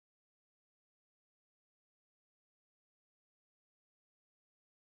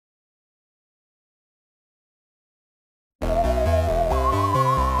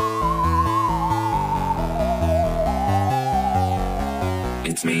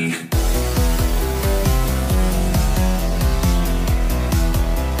It's me.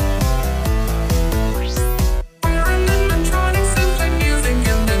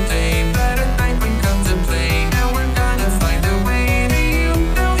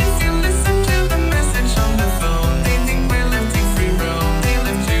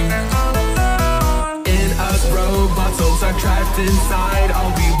 Trapped inside, all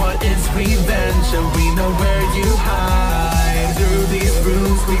we want is revenge, and we know where you hide. Through these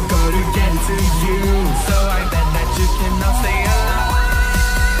rooms we go to get to you, so I bet that you cannot stay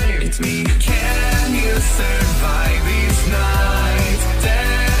alive. It's me. Can you survive these nights?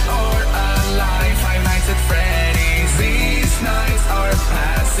 Dead or alive? Five Nights at Freddy's. These nights are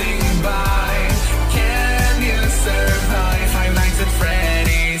passing by. Can you survive Five Nights at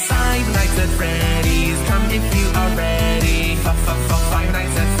Freddy's? Five Nights at Freddy's. Come if you are ready. Five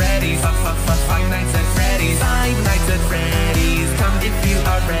Nights at Freddy's. Five Nights at Freddy's. Five Nights at Freddy's. Come if you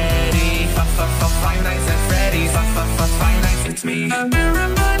are ready. Five Nights at Freddy's. Five Nights. It's me.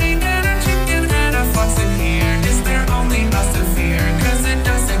 Everybody get a chicken and a fox in here. Is there only us to fear? Cause it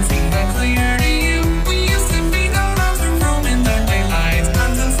doesn't seem that clear to you. We used to be the ones who roam in the daylight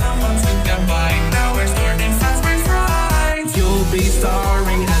until someone took a bite. Now we're stored in fast-break fries. You'll be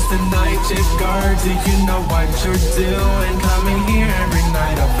starring as the night shift guard. Do you know what you're doing? Coming here every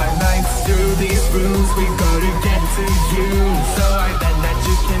night of 5 nights. Through these rooms we go to get to you, so I bet that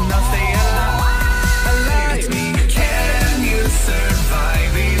you cannot stay alive. It's me. Can you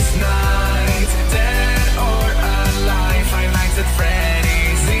survive these nights? Dead or alive? Five Nights at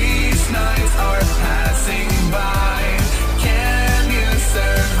Freddy's. These nights are passing by. Can you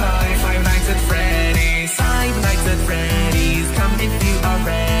survive Five Nights at Freddy's? Five Nights at Freddy's. Come if you are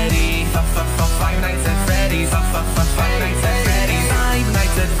ready. Five Nights at Freddy's. Five Nights at Freddy's. Five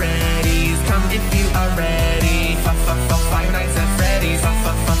Nights at Freddy's. Come if you are ready. Five Nights at Freddy's.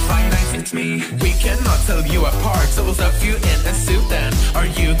 Five Nights. It's me. We cannot tell you apart, so we'll stuff you in a suit then. Are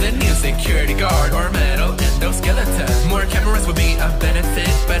you the new security guard or metal endoskeleton? More cameras would be a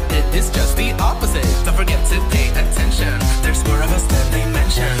benefit, but it is just the opposite. Don't forget to pay attention, there's more of us than they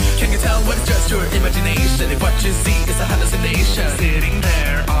mention. Can you tell what it's just your imagination if what you see is a hallucination? Sitting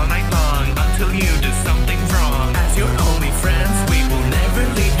there all night long until you do something wrong. As your only friends, we will never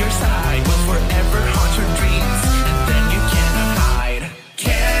leave your side. We'll forever haunt your dreams, and then you cannot hide.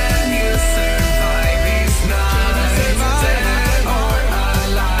 Can you survive these nights? Dead or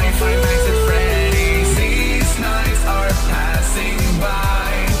alive? Five Nights at Freddy's. These nights are passing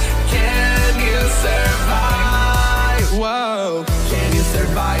by. Can you survive? Whoa. Can you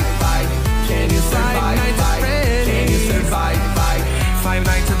survive? Can you survive? Can you survive? Five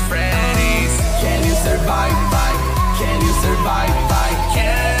Nights at Freddy's. Can you survive? Can you survive?